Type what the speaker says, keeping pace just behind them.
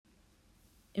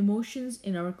emotions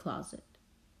in our closet.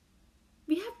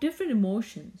 We have different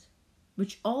emotions,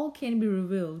 which all can be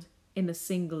revealed in a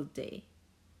single day.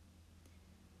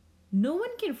 No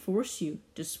one can force you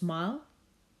to smile,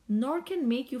 nor can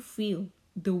make you feel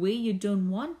the way you don't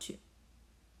want to.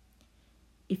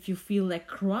 If you feel like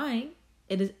crying,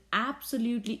 it is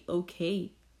absolutely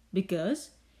okay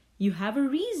because you have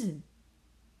a reason.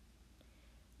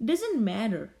 Doesn't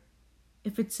matter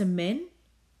if it's a man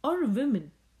or a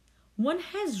woman, one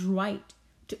has right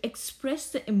to express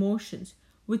the emotions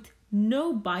with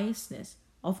no biasness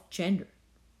of gender.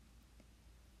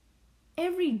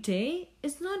 Every day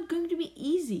is not going to be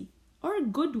easy or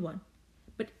a good one,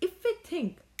 but if we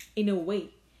think in a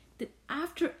way that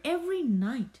after every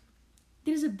night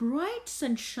there is a bright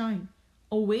sunshine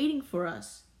awaiting for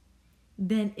us,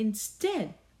 then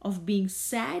instead of being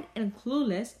sad and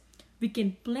clueless, we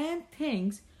can plan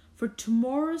things for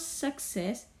tomorrow's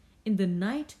success in the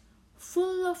night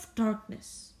full of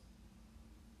darkness.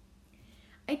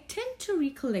 I tend to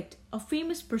recollect a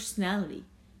famous personality,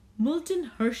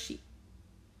 Milton Hershey.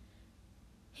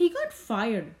 He got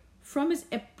fired from his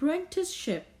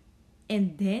apprenticeship,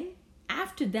 and then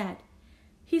after that,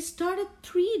 he started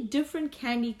 3 different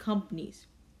candy companies.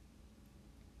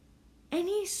 And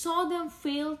he saw them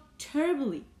fail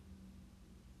terribly.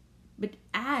 But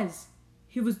as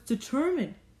he was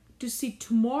determined to see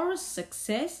tomorrow's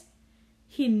success,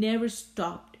 he never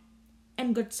stopped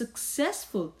and got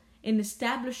successful in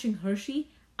establishing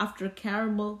Hershey after a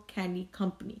caramel candy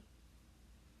company.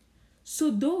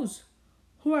 So those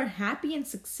who are happy and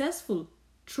successful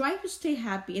try to stay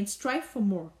happy and strive for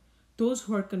more. Those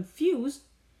who are confused,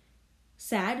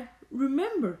 sad,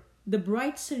 remember the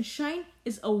bright sunshine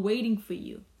is awaiting for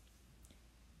you.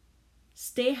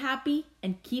 Stay happy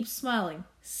and keep smiling.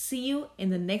 See you in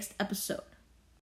the next episode.